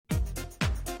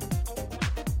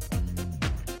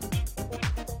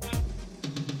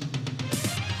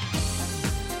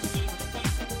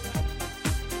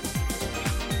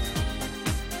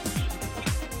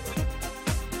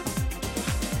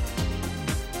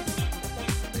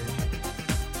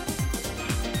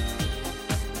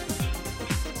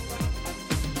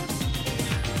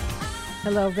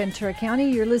Hello, Ventura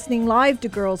County. You're listening live to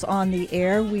Girls on the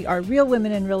Air. We are Real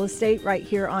Women in Real Estate right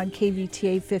here on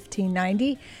KVTA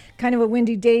 1590. Kind of a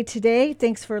windy day today.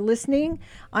 Thanks for listening.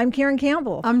 I'm Karen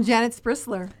Campbell. I'm Janet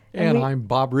Sprisler. And I'm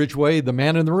Bob Ridgway, the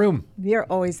man in the room. You're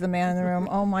always the man in the room.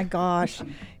 Oh, my gosh.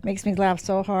 Makes me laugh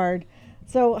so hard.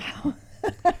 So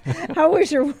how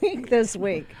was your week this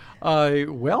week?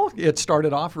 Well, it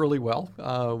started off really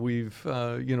well. We've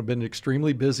been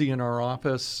extremely busy in our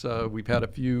office. We've had a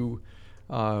few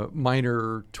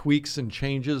minor tweaks and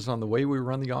changes on the way we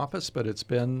run the office, but it's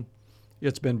been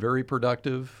very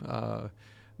productive.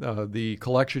 The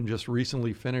collection just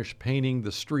recently finished painting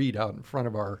the street out in front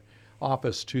of our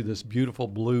office to this beautiful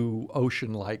blue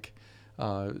ocean-like.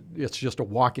 It's just a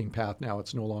walking path now.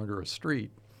 It's no longer a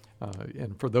street.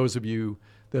 And for those of you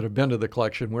that have been to the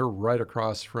collection, we're right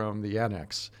across from the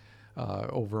annex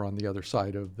over on the other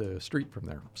side of the street from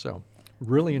there. So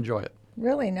really enjoy it.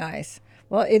 Really nice.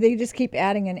 Well, they just keep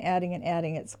adding and adding and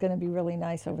adding. It's going to be really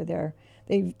nice over there.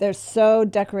 They're so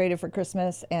decorated for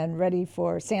Christmas and ready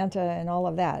for Santa and all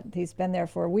of that. He's been there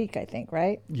for a week, I think,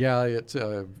 right? Yeah, it's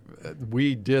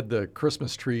we did the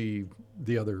Christmas tree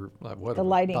the other the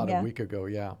lighting, about a week ago,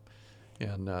 yeah.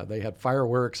 And they had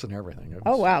fireworks and everything. It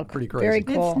was wow, pretty crazy. Very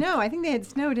cool. It snow. I think they had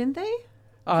snow, didn't they?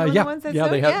 Yeah,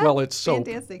 they had. Well, it's so.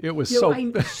 Fantastic. It was so.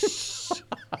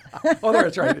 Oh,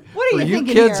 that's right. What are you For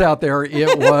thinking kids here? out there,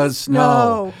 it was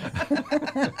snow.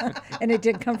 And it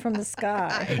did come from the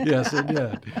sky. Yes, it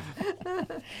did.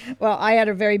 Well, I had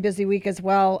a very busy week as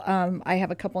well. I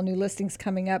have a couple new listings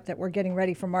coming up that we're getting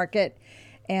ready for market.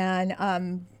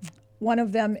 And one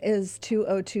of them is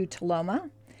 202 Taloma.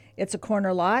 It's a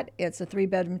corner lot. It's a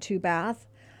 3-bedroom, 2-bath.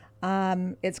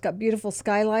 It's got beautiful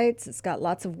skylights. It's got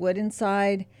lots of wood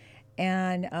inside.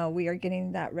 And we are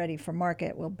getting that ready for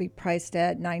market. We'll be priced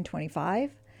at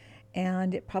 $925.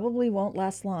 And it probably won't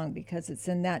last long because it's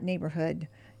in that neighborhood.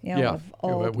 Of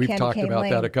old we've Candy talked Cane about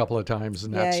Lane. that a couple of times,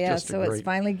 and that's just so a great. It's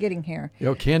finally getting here.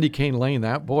 Candy Cane Lane.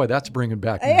 That's bringing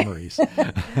back memories.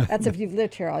 That's if you've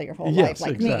lived here all your whole Yes,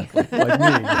 life, like exactly, me.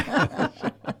 like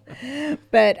me.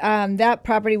 But that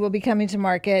property will be coming to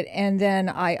market, and then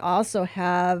I also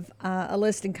have a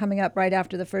listing coming up right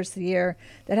after the first of the year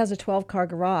that has a 12-car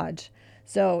garage.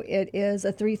 So it is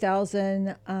a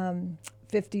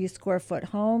 3,050 square foot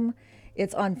home.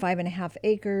 It's on 5.5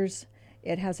 acres.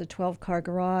 It has a 12-car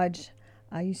garage.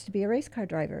 I used to be a race car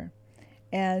driver.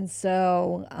 And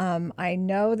so I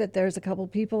know that there's a couple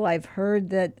people I've heard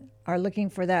that are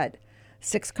looking for that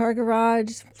 6-car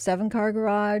garage, 7-car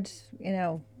garage.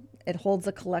 It holds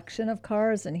a collection of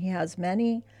cars, and he has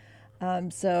many.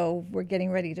 So we're getting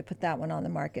ready to put that one on the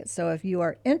market. So if you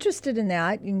are interested in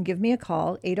that, you can give me a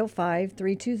call,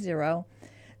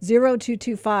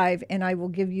 805-320-0225, and I will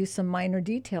give you some minor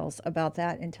details about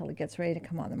that until it gets ready to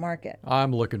come on the market.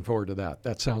 I'm looking forward to that.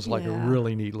 That sounds like a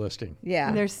really neat listing. Yeah.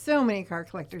 And there's so many car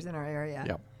collectors in our area.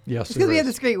 Yep. Yes, It's because we have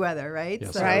this great weather, right?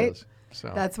 Yes, So there is. So.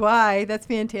 that's why. That's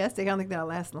fantastic. I don't think that'll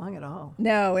last long at all.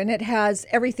 No, and it has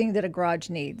everything that a garage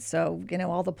needs. So,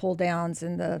 all the pull downs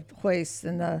and the hoists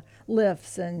and the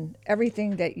lifts and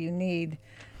everything that you need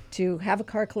to have a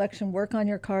car collection, work on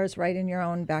your cars right in your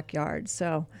own backyard.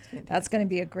 So that's going to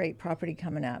be a great property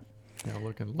coming up. Yeah,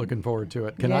 looking forward to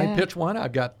it. Can I pitch one?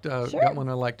 I've got one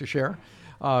I'd like to share.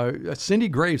 Cindy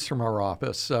Graves from our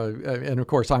office, and of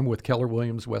course I'm with Keller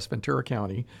Williams, West Ventura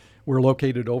County. We're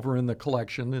located over in the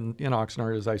collection in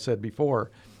Oxnard, as I said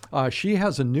before. She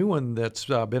has a new one that's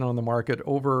been on the market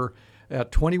over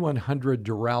at 2100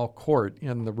 Doral Court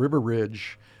in the River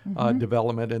Ridge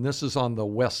development, and this is on the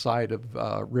west side of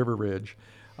River Ridge.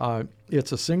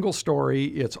 It's a single story.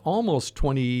 It's almost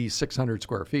 2,600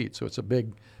 square feet, so it's a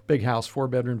big house,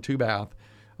 4-bedroom, 2-bath.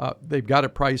 They've got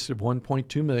it priced at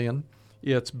 $1.2 million.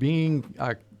 It's being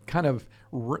kind of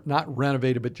not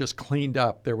renovated, but just cleaned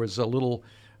up. There was a little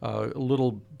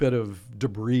bit of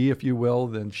debris, if you will,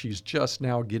 then she's just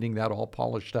now getting that all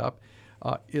polished up.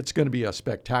 It's going to be a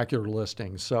spectacular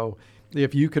listing. So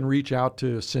if you can reach out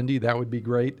to Cindy, that would be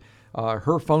great.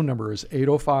 Her phone number is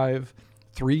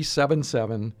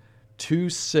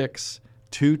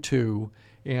 805-377-2622,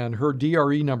 and her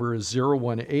DRE number is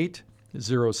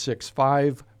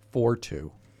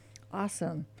 018-06542.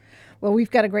 Awesome. Well,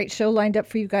 we've got a great show lined up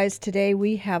for you guys today.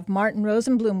 We have Martin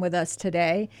Rosenblum with us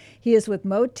today. He is with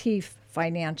Motif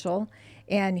Financial,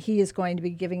 and he is going to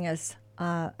be giving us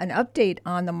an update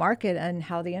on the market and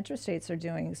how the interest rates are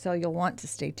doing. So you'll want to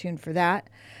stay tuned for that.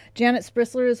 Janet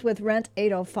Sprisler is with Rent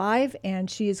 805, and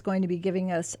she is going to be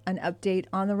giving us an update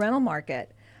on the rental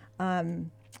market.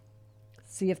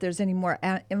 See if there's any more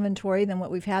inventory than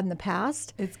what we've had in the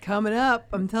past. It's coming up.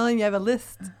 I'm telling you, I have a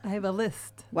list.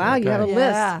 Wow, Okay. you have a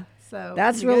list. So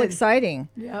That's pretty real good. exciting.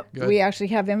 Yep. Good. We actually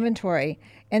have inventory.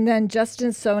 And then Justin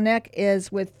Soeneke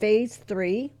is with Phase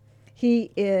 3. He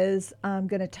is going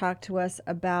to talk to us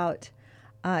about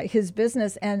his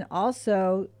business and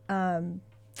also,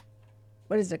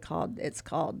 what is it called? It's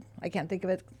called, I can't think of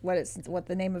it, what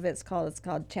the name of it's called. It's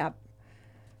called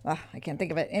I can't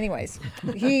think of it. Anyways,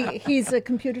 he's a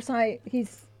computer science, he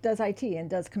does IT and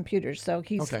does computers. So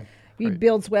he great.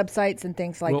 builds websites and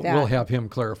things like that. We'll have him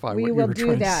clarify We what you will were do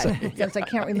trying that to say. because I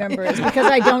can't remember. It's because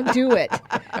I don't do it.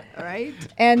 All right.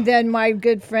 And then my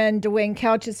good friend Dwayne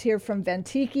Couch is here from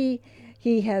Ventiki.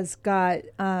 He has got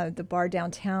the bar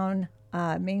downtown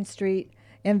Main Street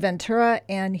in Ventura,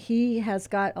 and he has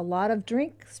got a lot of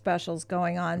drink specials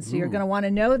going on. So you're going to want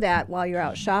to know that while you're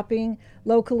out shopping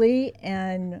locally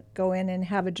and go in and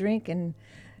have a drink and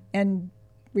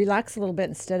relax a little bit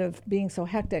instead of being so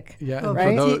hectic. Yeah, Well,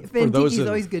 and right? for those Ventiki's of-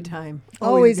 always a good time.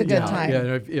 Always a good time. Yeah,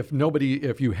 and if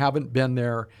you haven't been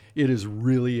there, it is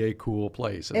really a cool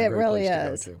place. And a It great really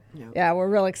place is. to go to. Yeah, we're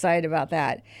real excited about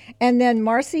that. And then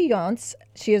Marcie Youtz,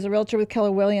 she is a realtor with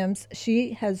Keller Williams.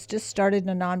 She has just started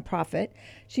a nonprofit.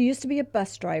 She used to be a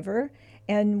bus driver.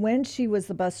 And when she was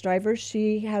the bus driver,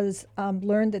 she has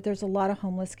learned that there's a lot of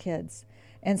homeless kids.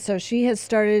 And so she has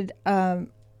started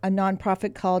a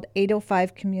nonprofit called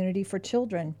 805 Community for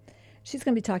Children. She's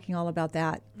going to be talking all about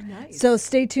that. Nice. So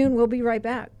stay tuned. We'll be right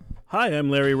back. Hi, I'm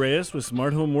Larry Reyes with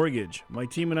Smart Home Mortgage. My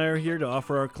team and I are here to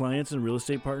offer our clients and real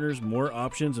estate partners more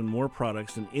options and more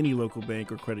products than any local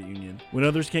bank or credit union. When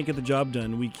others can't get the job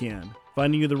done, we can.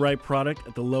 Finding you the right product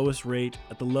at the lowest rate,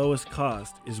 at the lowest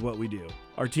cost is what we do.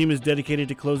 Our team is dedicated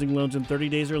to closing loans in 30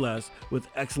 days or less with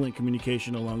excellent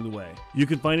communication along the way. You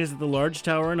can find us at the Large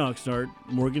Tower in Oxnard,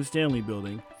 Morgan Stanley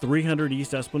Building, 300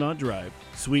 East Esplanade Drive,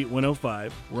 Suite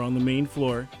 105. We're on the main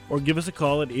floor. Or give us a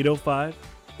call at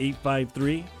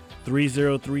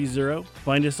 805-853-3030.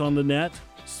 Find us on the net,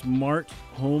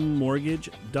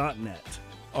 smarthomemortgage.net.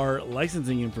 Our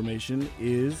licensing information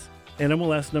is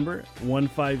NMLS number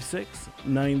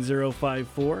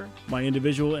 1569054. My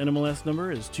individual NMLS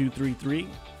number is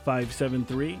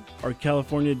 233573. Our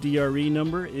California DRE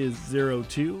number is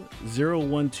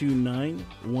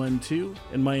 02012912,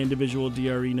 and my individual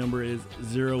DRE number is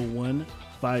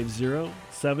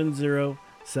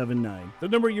 01507079. The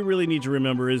number you really need to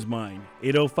remember is mine,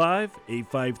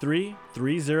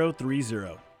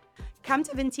 805-853-3030. Come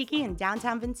to Ventiki in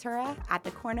downtown Ventura at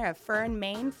the corner of Fern,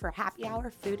 Maine for happy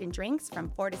hour food and drinks from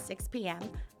 4 to 6 p.m.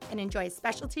 and enjoy a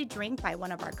specialty drink by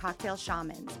one of our cocktail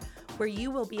shamans, where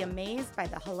you will be amazed by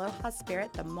the aloha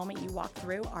spirit the moment you walk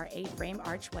through our A-frame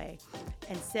archway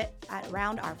and sit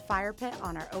around our fire pit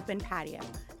on our open patio.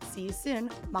 See you soon.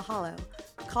 Mahalo.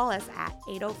 Call us at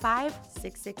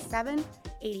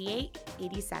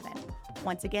 805-667-8887.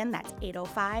 Once again, that's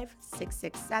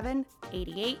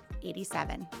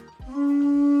 805-667-8887.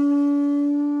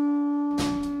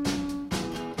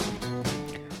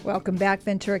 Welcome back,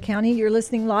 Ventura County. You're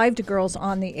listening live to Girls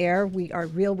on the Air. We are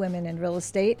real women in real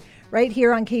estate right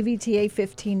here on KVTA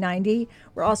 1590.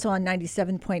 We're also on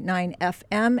 97.9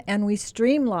 FM, and we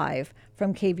stream live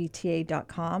from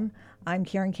kvta.com. I'm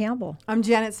Karen Campbell. I'm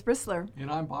Janet Sprisler.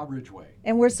 And I'm Bob Ridgway.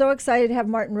 And we're so excited to have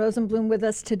Martin Rosenblum with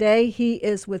us today. He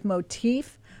is with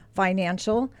Motif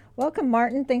Financial. Welcome,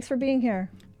 Martin. Thanks for being here.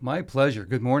 My pleasure.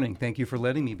 Good morning. Thank you for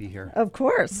letting me be here. Of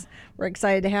course. We're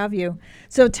excited to have you.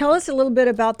 So tell us a little bit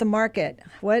about the market.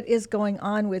 What is going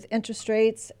on with interest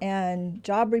rates and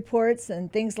job reports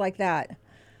and things like that?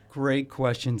 Great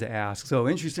question to ask. So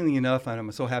interestingly enough, and I'm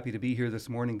so happy to be here this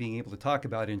morning being able to talk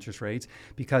about interest rates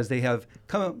because they have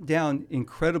come down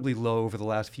incredibly low over the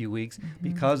last few weeks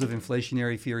because of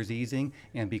inflationary fears easing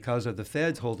and because of the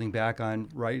Feds holding back on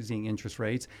rising interest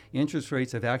rates. Interest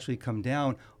rates have actually come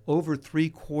down over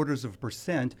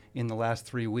 0.75% in the last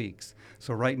 3 weeks.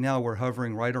 So right now we're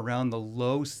hovering right around the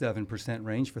low 7%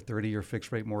 range for 30-year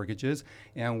fixed rate mortgages.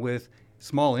 And with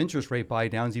small interest rate buy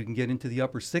downs, you can get into the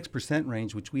upper 6%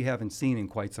 range, which we haven't seen in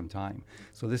quite some time.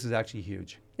 So this is actually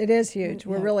huge. It is huge.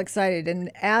 We're real excited.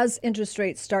 And as interest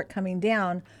rates start coming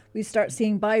down, we start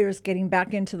seeing buyers getting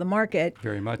back into the market,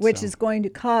 Very much which so. is going to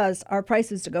cause our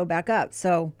prices to go back up.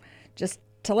 So just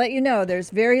to let you know, there's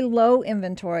very low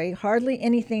inventory, hardly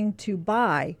anything to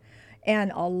buy,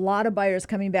 and a lot of buyers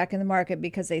coming back in the market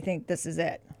because they think this is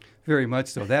it. Very much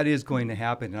so. That is going to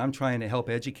happen. And I'm trying to help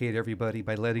educate everybody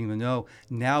by letting them know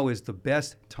now is the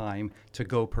best time to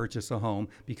go purchase a home,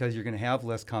 because you're going to have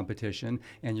less competition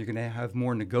and you're going to have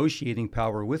more negotiating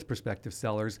power with prospective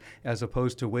sellers, as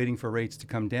opposed to waiting for rates to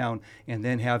come down and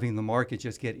then having the market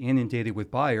just get inundated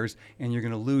with buyers, and you're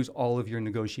going to lose all of your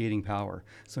negotiating power.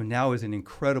 So now is an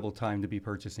incredible time to be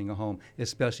purchasing a home,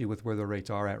 especially with where the rates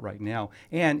are at right now.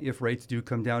 And if rates do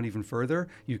come down even further,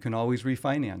 you can always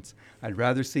refinance. I'd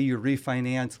rather see you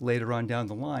refinance later on down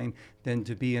the line than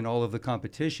to be in all of the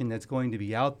competition that's going to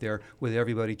be out there with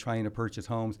everybody trying to purchase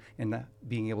homes and not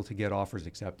being able to get offers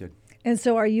accepted. And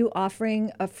so are you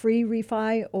offering a free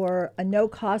refi or a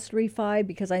no-cost refi?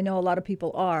 Because I know a lot of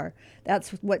people are. That's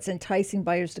what's enticing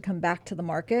buyers to come back to the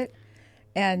market.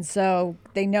 And so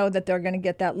they know that they're going to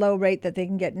get that low rate that they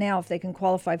can get now if they can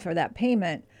qualify for that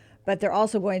payment, but they're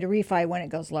also going to refi when it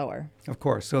goes lower. Of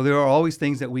course. So there are always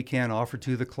things that we can offer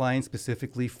to the client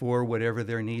specifically for whatever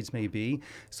their needs may be.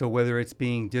 So whether it's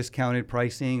being discounted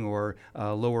pricing or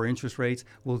lower interest rates,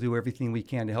 we'll do everything we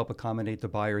can to help accommodate the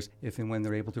buyers if and when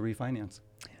they're able to refinance.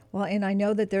 Well, and I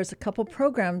know that there's a couple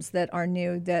programs that are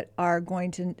new that are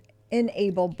going to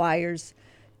enable buyers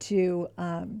to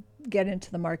get into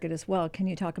the market as well. Can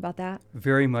you talk about that?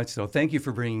 Very much so. Thank you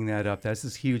for bringing that up. This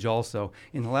is huge also.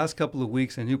 In the last couple of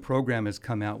weeks, a new program has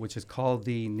come out, which is called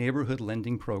the Neighborhood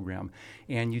Lending Program.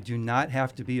 And you do not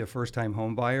have to be a first-time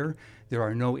home buyer. There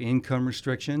are no income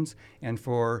restrictions. And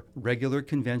for regular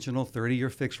conventional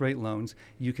 30-year fixed-rate loans,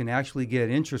 you can actually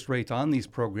get interest rates on these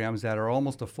programs that are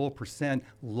almost a full %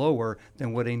 lower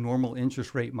than what a normal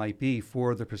interest rate might be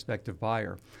for the prospective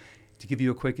buyer. To give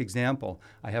you a quick example,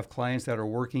 I have clients that are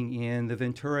working in the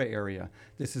Ventura area.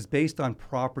 This is based on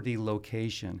property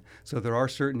location. So there are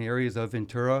certain areas of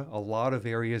Ventura, a lot of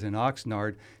areas in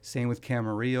Oxnard, same with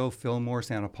Camarillo, Fillmore,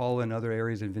 Santa Paula, and other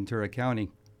areas in Ventura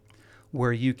County,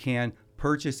 where you can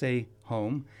purchase a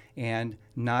home and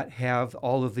not have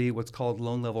all of the what's called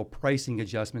loan level pricing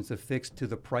adjustments affixed to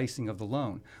the pricing of the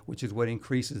loan, which is what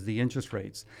increases the interest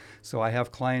rates. So I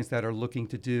have clients that are looking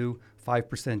to do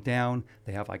 5% down.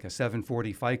 They have like a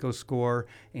 740 FICO score,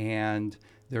 and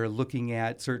they're looking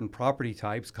at certain property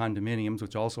types, condominiums,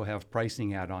 which also have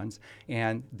pricing add-ons,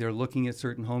 and they're looking at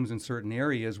certain homes in certain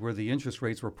areas where the interest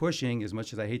rates were pushing, as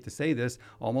much as I hate to say this,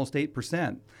 almost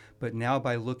 8%. But now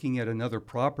by looking at another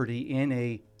property in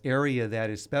a area that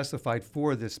is specified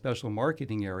for this special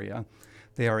marketing area,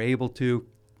 they are able to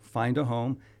find a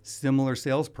home, similar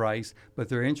sales price, but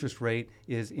their interest rate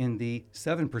is in the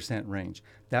 7% range.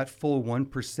 That full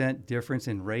 1% difference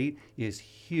in rate is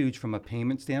huge from a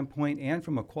payment standpoint and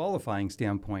from a qualifying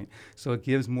standpoint. So it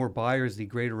gives more buyers the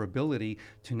greater ability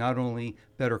to not only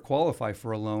better qualify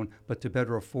for a loan, but to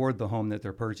better afford the home that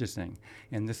they're purchasing.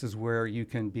 And this is where you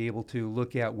can be able to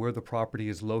look at where the property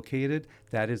is located.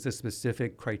 That is the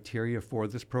specific criteria for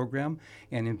this program.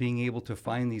 And in being able to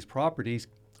find these properties,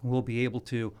 we'll be able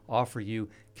to offer you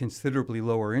considerably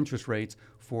lower interest rates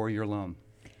for your loan.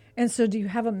 And so do you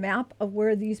have a map of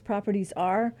where these properties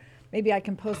are? Maybe I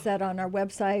can post that on our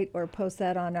website or post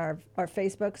that on our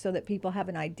Facebook so that people have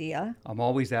an idea. I'm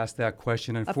always asked that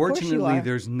question. Of course you Unfortunately, are.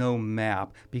 there's no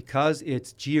map because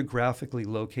it's geographically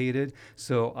located.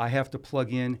 So I have to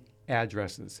plug in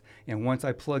addresses. And once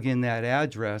I plug in that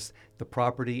address, the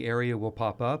property area will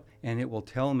pop up and it will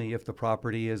tell me if the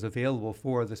property is available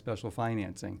for the special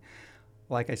financing.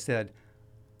 Like I said,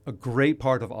 a great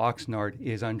part of Oxnard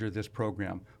is under this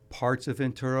program. Parts of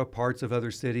Ventura, parts of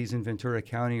other cities in Ventura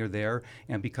County are there.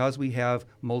 And because we have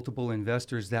multiple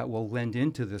investors that will lend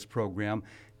into this program,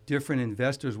 different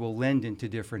investors will lend into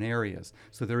different areas.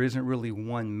 So there isn't really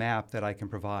one map that I can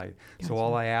provide. Gotcha. So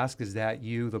all I ask is that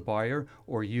you, the buyer,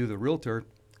 or you, the realtor,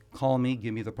 call me,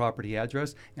 give me the property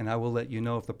address, and I will let you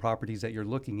know if the properties that you're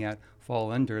looking at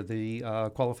fall under the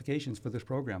qualifications for this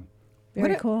program.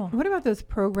 Very cool. What about those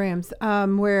programs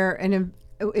where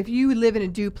if you live in a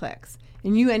duplex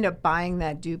and you end up buying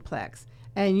that duplex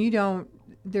and you don't,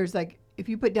 there's like, if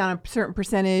you put down a certain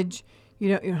percentage, you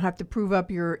don't have to prove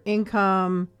up your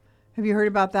income. Have you heard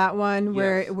about that one?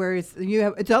 Yes. Where it's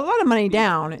a lot of money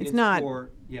down. It's not.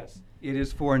 Yes. It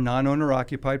is for non-owner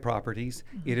occupied properties.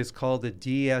 Mm-hmm. It is called the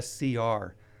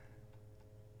DSCR,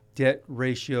 debt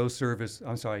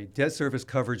service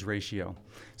coverage ratio.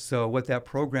 So what that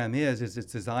program is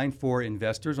it's designed for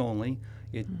investors only.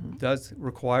 It does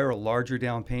require a larger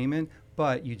down payment,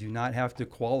 but you do not have to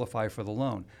qualify for the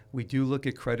loan. We do look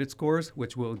at credit scores,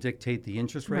 which will dictate the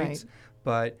interest rates,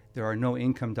 but there are no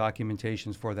income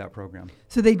documentations for that program.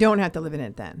 So they don't have to live in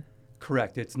it then?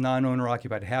 Correct. It's non-owner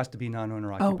occupied. It has to be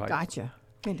non-owner occupied. Oh, gotcha.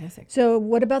 Fantastic. So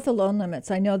what about the loan limits?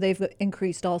 I know they've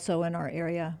increased also in our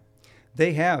area.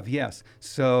 They have, yes.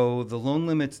 So the loan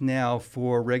limits now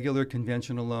for regular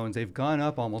conventional loans, they've gone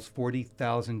up almost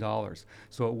 $40,000.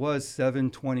 So it was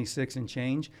 $726 and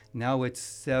change. Now it's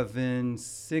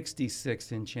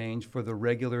 $766 and change for the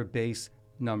regular base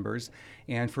numbers.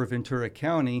 And for Ventura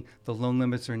County, the loan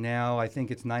limits are now, I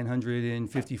think it's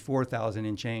 $954,000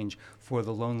 and change for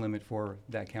the loan limit for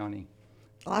that county.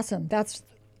 Awesome. That's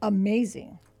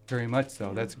amazing. Very much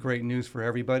so. That's great news for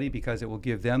everybody because it will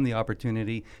give them the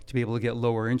opportunity to be able to get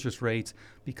lower interest rates.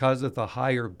 Because of the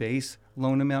higher base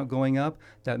loan amount going up,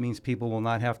 that means people will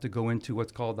not have to go into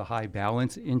what's called the high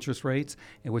balance interest rates,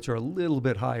 which are a little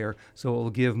bit higher. So it will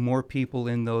give more people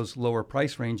in those lower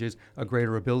price ranges a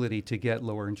greater ability to get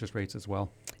lower interest rates as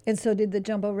well. And so did the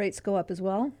jumbo rates go up as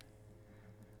well?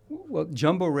 Well,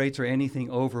 jumbo rates are anything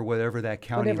over whatever that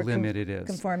county limit it is.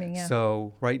 Conforming, yeah.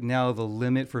 So right now the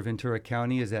limit for Ventura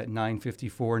County is at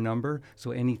 954 number.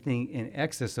 So anything in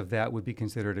excess of that would be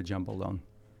considered a jumbo loan.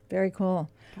 Very cool.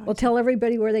 Gotcha. Well, tell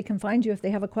everybody where they can find you if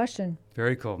they have a question.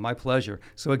 Very cool. My pleasure.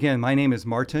 So again, my name is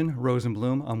Martin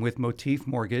Rosenblum. I'm with Motif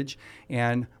Mortgage,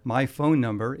 and my phone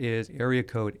number is area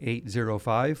code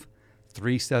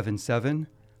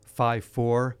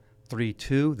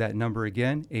 805-377-5432. That number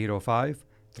again,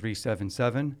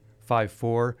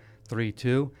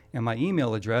 805-377-5432. And my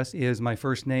email address is my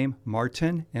first name,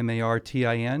 Martin,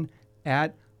 Martin,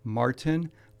 at Martin,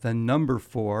 the number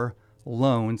 4,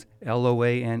 loans,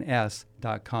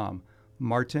 LOANS.com.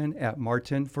 Martin at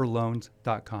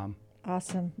martinforloans.com.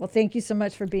 Awesome. Well, thank you so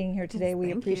much for being here today.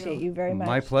 We appreciate you very much.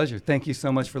 My pleasure. Thank you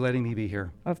so much for letting me be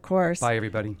here. Of course. Bye,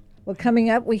 everybody. Well, coming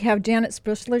up, we have Janet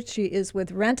Sprisler. She is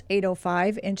with Rent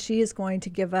 805, and she is going to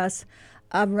give us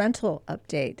a rental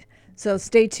update. So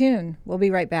stay tuned. We'll be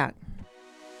right back.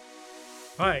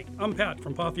 Hi, I'm Pat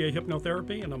from Pothier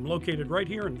Hypnotherapy, and I'm located right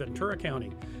here in Ventura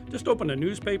County. Just open a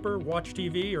newspaper, watch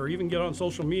TV, or even get on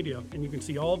social media, and you can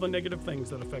see all the negative things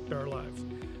that affect our lives.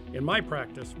 In my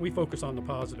practice, we focus on the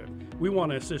positive. We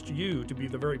want to assist you to be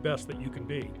the very best that you can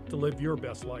be, to live your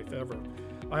best life ever.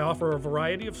 I offer a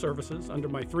variety of services under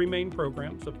my 3 main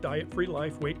programs of diet-free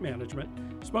life, weight management,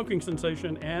 smoking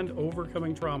cessation, and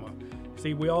overcoming trauma.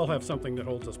 See, we all have something that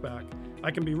holds us back. I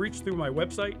can be reached through my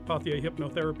website,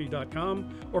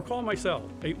 pothierhypnotherapy.com, or call my cell,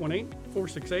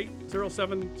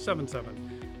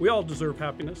 818-468-0777. We all deserve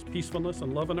happiness, peacefulness,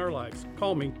 and love in our lives.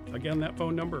 Call me. Again, that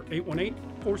phone number,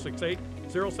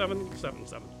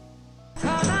 818-468-0777.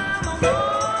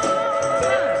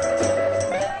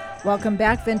 Welcome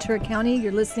back, Ventura County.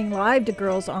 You're listening live to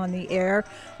Girls on the Air.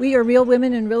 We are Real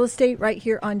Women in Real Estate right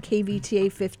here on KVTA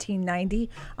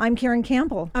 1590. I'm Karen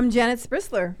Campbell. I'm Janet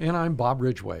Sprisler. And I'm Bob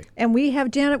Ridgway. And we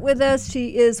have Janet with us.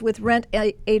 She is with Rent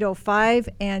 805,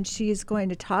 and she's going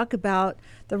to talk about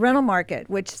the rental market,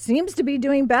 which seems to be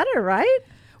doing better, right?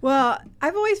 Well,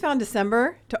 I've always found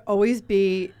December to always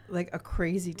be like a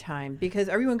crazy time because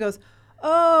everyone goes,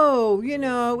 oh, you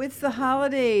know, it's the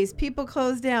holidays. People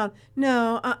close down.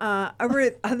 No,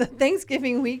 over the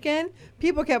Thanksgiving weekend,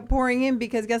 people kept pouring in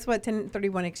because guess what?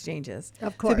 1031 exchanges.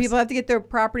 Of course. So people have to get their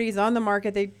properties on the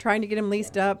market. They're trying to get them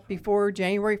leased up before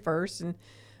January 1st, and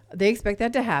they expect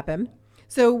that to happen.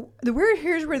 So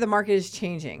here's where the market is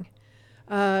changing.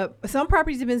 Some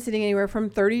properties have been sitting anywhere from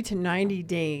 30 to 90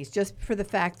 days just for the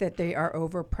fact that they are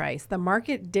overpriced. The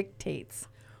market dictates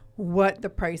what the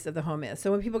price of the home is.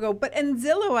 So when people go, but in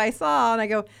Zillow I saw, and I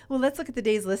go, well, let's look at the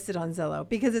days listed on Zillow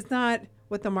because it's not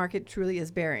what the market truly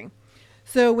is bearing.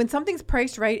 So when something's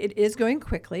priced right, it is going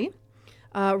quickly.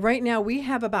 Right now we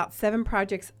have about 7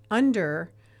 projects under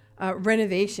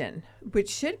renovation, which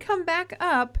should come back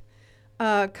up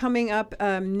coming up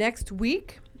next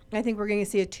week. I think we're going to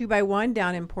see a 2x1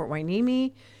 down in Port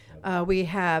Hueneme. We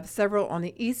have several on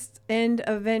the east end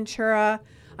of Ventura.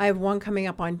 I have one coming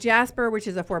up on Jasper, which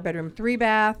is a 4-bedroom,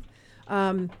 3-bath.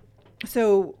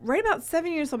 So right about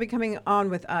 7 years they'll be coming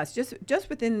on with us, just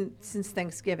since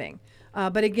Thanksgiving.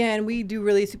 But again, we do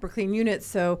really super clean units,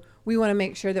 so we want to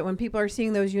make sure that when people are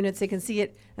seeing those units, they can see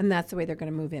it, and that's the way they're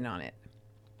going to move in on it.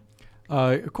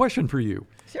 A question for you.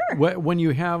 Sure. When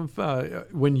you have,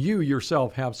 when you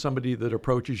yourself have somebody that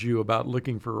approaches you about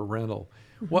looking for a rental,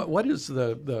 what is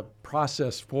the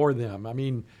process for them? I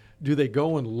mean, do they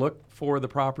go and look for the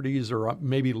properties or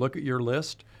maybe look at your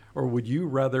list, or would you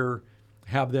rather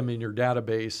have them in your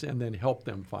database and then help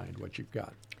them find what you've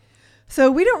got?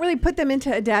 So we don't really put them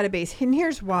into a database, and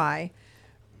here's why.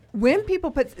 When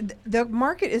people the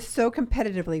market is so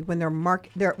competitively when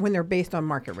they're based on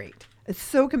market rate. It's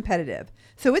so competitive.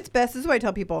 So it's best, this is what I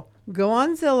tell people, go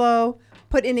on Zillow,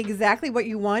 put in exactly what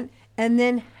you want, and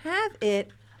then have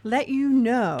it let you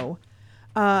know,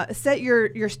 set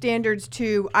your standards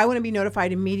to, I want to be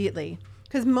notified immediately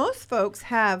because most folks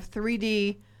have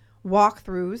 3D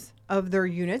walkthroughs of their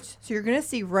units. So you're going to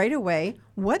see right away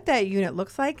what that unit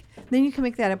looks like. Then you can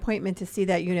make that appointment to see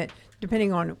that unit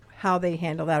depending on how they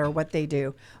handle that or what they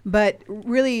do. But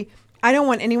really, I don't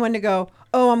want anyone to go,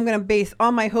 oh, I'm going to base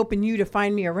all my hope in you to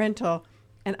find me a rental.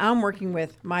 And I'm working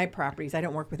with my properties. I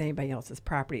don't work with anybody else's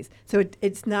properties. So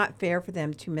it's not fair for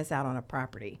them to miss out on a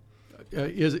property.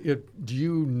 Do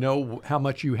you know how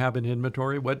much you have in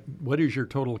inventory? What is your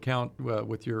total account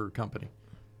with your company?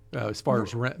 As far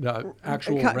as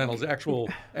actual rentals,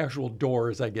 actual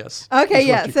doors, I guess. Okay,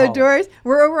 yeah. So doors,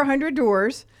 we're over 100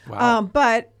 doors. Wow.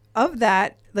 But of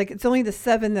that, like it's only the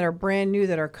 7 that are brand new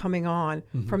that are coming on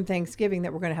from Thanksgiving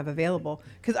that we're going to have available.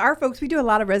 Because our folks, we do a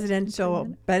lot of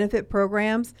residential benefit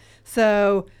programs.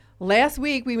 So last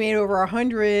week we made over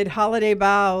 100 holiday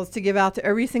bows to give out to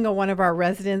every single one of our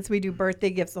residents. We do birthday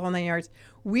gifts, the whole 9 yards.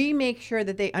 We make sure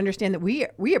that they understand that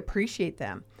we appreciate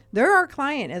them. They're our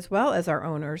client as well as our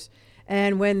owners.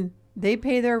 And when they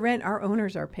pay their rent, our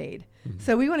owners are paid.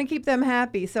 So we want to keep them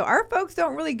happy. So our folks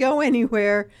don't really go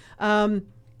anywhere.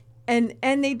 And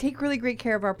they take really great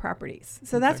care of our properties.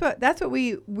 So that's what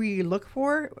we look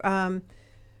for.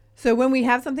 So when we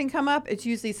have something come up, it's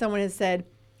usually someone has said,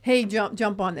 hey,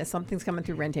 jump on this. Something's coming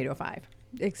through Rent 805.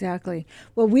 Exactly.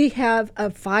 Well, we have a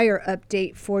fire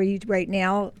update for you right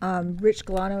now. Rich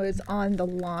Galano is on the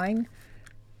line.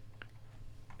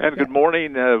 And good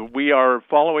morning. We are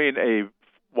following a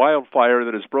wildfire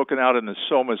that has broken out in the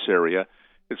Somas area.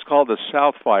 It's called the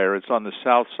South Fire. It's on the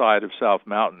south side of South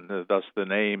Mountain, thus the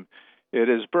name. It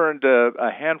has burned a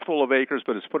handful of acres,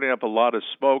 but it's putting up a lot of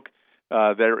smoke.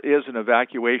 There is an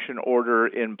evacuation order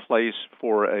in place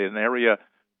for an area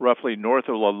roughly north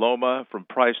of La Loma from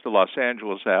Price to Los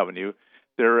Angeles Avenue.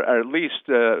 There are at least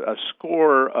a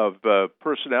score of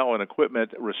personnel and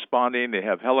equipment responding. They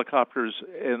have helicopters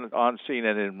on scene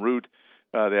and en route.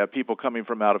 They have people coming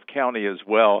from out of county as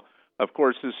well. Of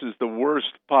course, this is the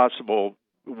worst possible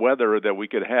weather that we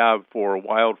could have for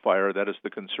wildfire. That is the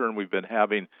concern we've been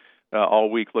having all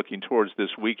week looking towards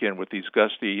this weekend with these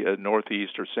gusty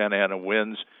northeast or Santa Ana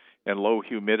winds and low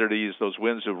humidities. Those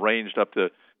winds have ranged up to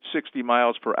 60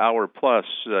 miles per hour plus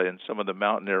in some of the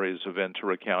mountain areas of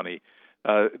Ventura County.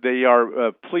 They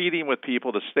are pleading with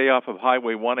people to stay off of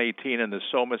Highway 118 in the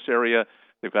Somas area.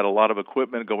 They've got a lot of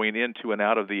equipment going into and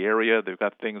out of the area. They've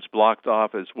got things blocked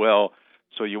off as well.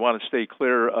 So you want to stay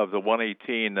clear of the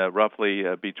 118 roughly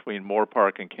between Moore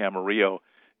Park and Camarillo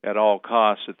at all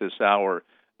costs at this hour.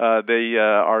 They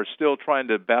are still trying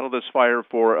to battle this fire.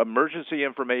 For emergency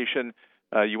information,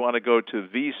 you want to go to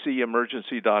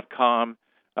vcemergency.com.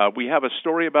 We have a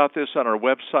story about this on our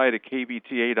website at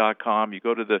kvta.com. You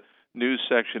go to the news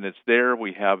section, it's there.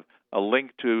 We have a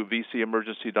link to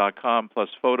vcemergency.com plus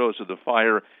photos of the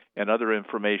fire and other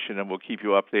information, and we'll keep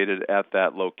you updated at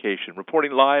that location.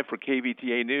 Reporting live for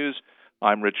KVTA News,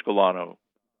 I'm Rich Galano.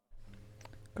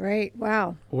 Great.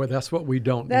 Wow. Boy, that's what we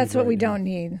don't need. That's what we don't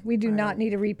need. We do not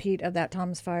need a repeat of that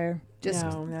Tom's fire just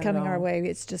coming our way.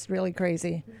 It's just really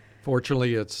crazy.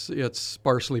 Fortunately, it's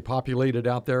sparsely populated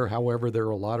out there. However, there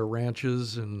are a lot of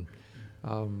ranches, and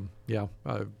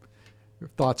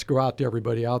thoughts go out to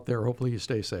everybody out there. Hopefully you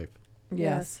stay safe.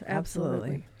 Yes,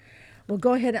 absolutely. Well,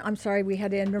 go ahead. I'm sorry we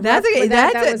had to interrupt. That's okay.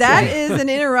 That is an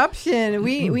interruption.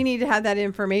 We need to have that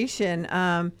information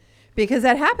because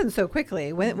that happens so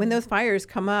quickly. When those fires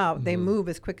come out, they move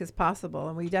as quick as possible,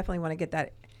 and we definitely want to get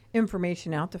that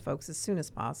information out to folks as soon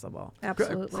as possible.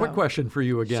 Absolutely. Quick question for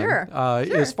you again. Sure.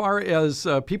 As far as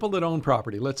people that own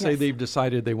property, let's say they've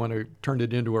decided they want to turn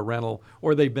it into a rental,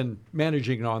 or they've been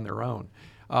managing it on their own.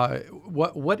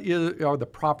 What are the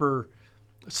proper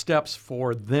steps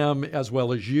for them as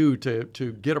well as you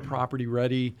to get a property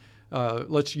ready?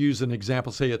 Let's use an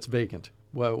example. Say it's vacant.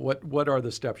 Well, what are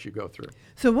the steps you go through?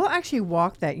 So we'll actually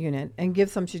walk that unit and give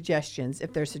some suggestions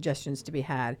if there's suggestions to be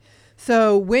had.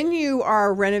 So when you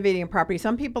are renovating a property,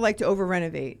 some people like to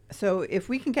over-renovate. So if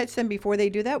we can catch them before they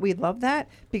do that, we'd love that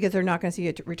because they're not going to see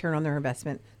a return on their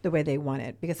investment the way they want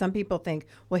it. Because some people think,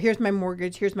 well, here's my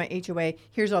mortgage, here's my HOA,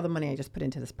 here's all the money I just put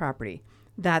into this property.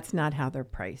 That's not how they're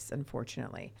priced,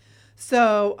 unfortunately.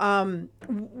 So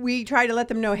we try to let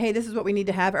them know, hey, this is what we need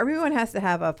to have. Everyone has to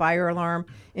have a fire alarm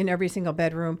in every single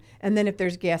bedroom. And then if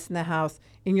there's gas in the house,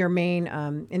 in your main,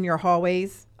 in your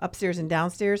hallways, upstairs and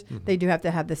downstairs, they do have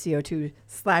to have the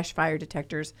CO2/fire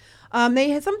detectors.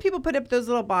 Some people put up those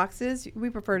little boxes. We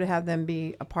prefer to have them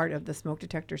be a part of the smoke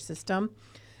detector system.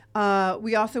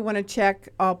 We also want to check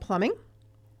all plumbing.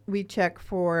 We check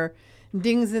for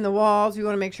dings in the walls. We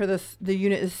want to make sure the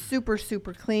unit is super,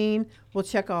 super clean. We'll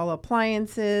check all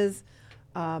appliances.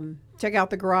 check out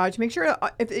the garage. Make sure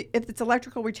if it's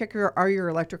electrical, we check your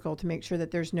electrical to make sure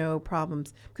that there's no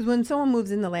problems. Because when someone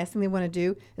moves in, the last thing they want to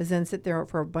do is then sit there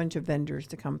for a bunch of vendors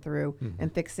to come through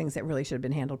and fix things that really should have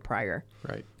been handled prior.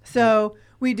 Right. So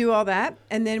we do all that,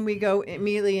 and then we go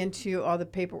immediately into all the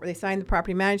paperwork. They sign the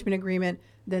property management agreement.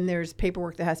 Then there's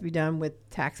paperwork that has to be done with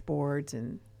tax boards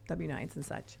and W-9s and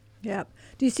such. Yep.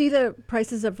 Do you see the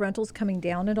prices of rentals coming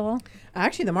down at all?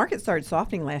 Actually, the market started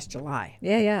softening last July.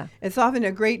 Yeah. It softened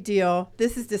a great deal.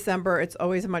 This is December. It's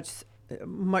always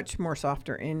much more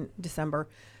softer in December.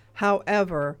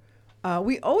 However,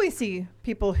 we always see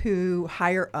people who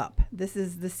hire up. This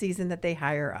is the season that they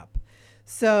hire up.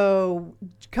 So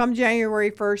come January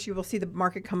 1st, you will see the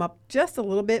market come up just a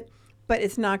little bit, but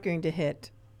it's not going to hit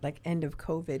like end of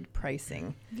COVID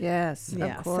pricing. Yes,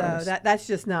 Yeah, of course. so that's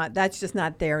just not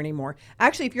there anymore.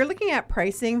 Actually, if you're looking at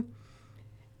pricing,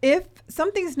 if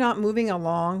something's not moving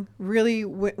along, really,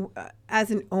 as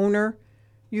an owner,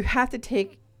 you have to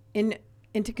take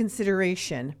into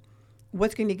consideration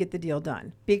what's going to get the deal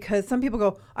done. Because some people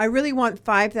go, I really want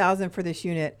 $5,000 for this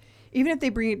unit. Even if they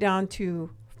bring it down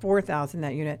to $4,000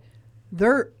 that unit,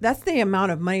 that's the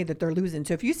amount of money that they're losing.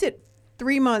 So if you sit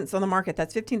 3 months on the market,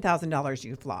 that's $15,000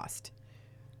 you've lost,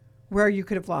 where you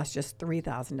could have lost just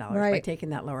 $3,000 by taking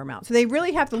that lower amount. So they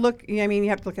really have to look, you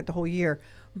have to look at the whole year.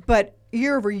 But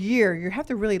year over year, you have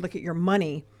to really look at your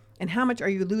money and how much are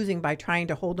you losing by trying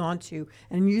to hold on to.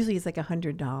 And usually it's like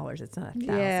 $100. It's not $1,000.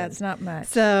 Yeah, it's not much.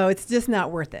 So it's just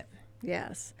not worth it.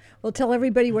 Yes. Well, tell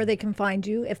everybody where they can find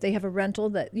you if they have a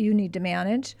rental that you need to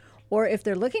manage or if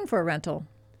they're looking for a rental.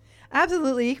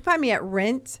 Absolutely. You can find me at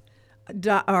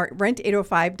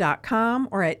rent805.com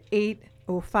or at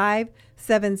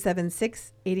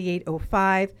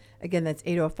 805-776-8805. Again, that's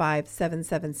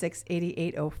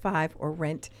 805-776-8805 or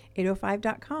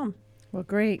rent805.com. Well,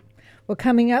 great. Well,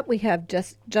 coming up, we have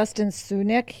Justin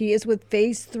Soeneke. He is with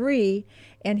Phase 3,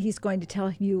 and he's going to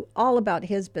tell you all about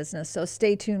his business. So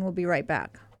stay tuned. We'll be right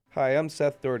back. Hi, I'm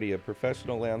Seth Doherty, a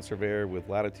professional land surveyor with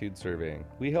Latitude Surveying.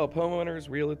 We help homeowners,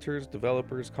 realtors,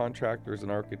 developers, contractors,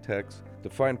 and architects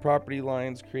define property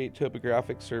lines, create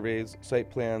topographic surveys, site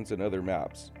plans, and other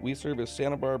maps. We service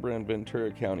Santa Barbara and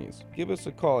Ventura counties. Give us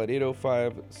a call at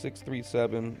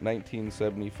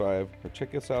 805-637-1975 or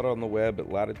check us out on the web at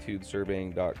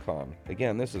latitudesurveying.com.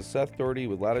 Again, this is Seth Doherty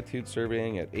with Latitude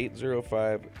Surveying at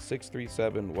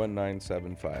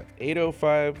 805-637-1975.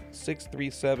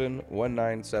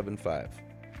 805-637-1975.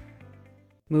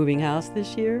 Moving house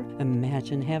this year?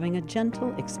 Imagine having a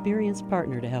gentle, experienced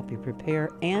partner to help you prepare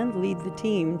and lead the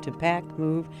team to pack,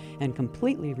 move, and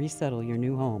completely resettle your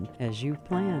new home as you've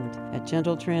planned. At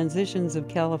Gentle Transitions of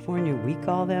California, we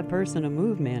call that person a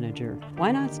move manager.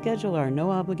 Why not schedule our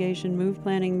no-obligation move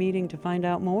planning meeting to find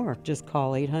out more? Just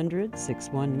call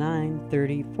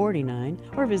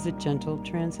 800-619-3049 or visit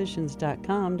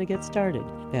gentletransitions.com to get started.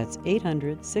 That's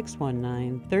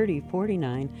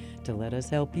 800-619-3049 to let us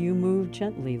help you move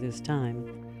gently this time.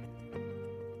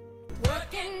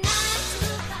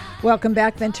 Welcome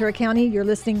back, Ventura County. You're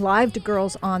listening live to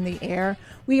Girls on the Air.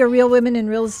 We are Real Women in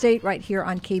Real Estate right here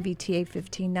on KVTA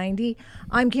 1590.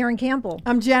 I'm Karen Campbell.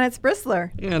 I'm Janet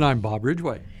Sprisler. And I'm Bob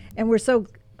Ridgway. And we're so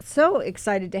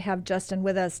excited to have Justin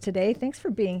with us today. Thanks for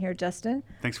being here, Justin.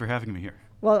 Thanks for having me here.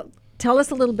 Well, tell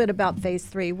us a little bit about Phase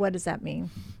 3. What does that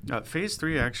mean? Phase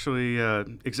 3 actually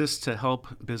exists to help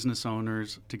business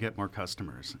owners to get more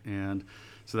customers. And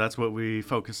so that's what we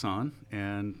focus on.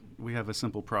 And we have a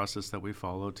simple process that we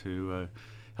follow to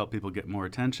help people get more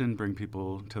attention, bring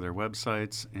people to their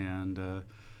websites, and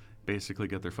basically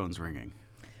get their phones ringing.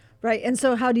 Right. And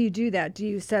so how do you do that? Do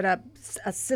you set up a system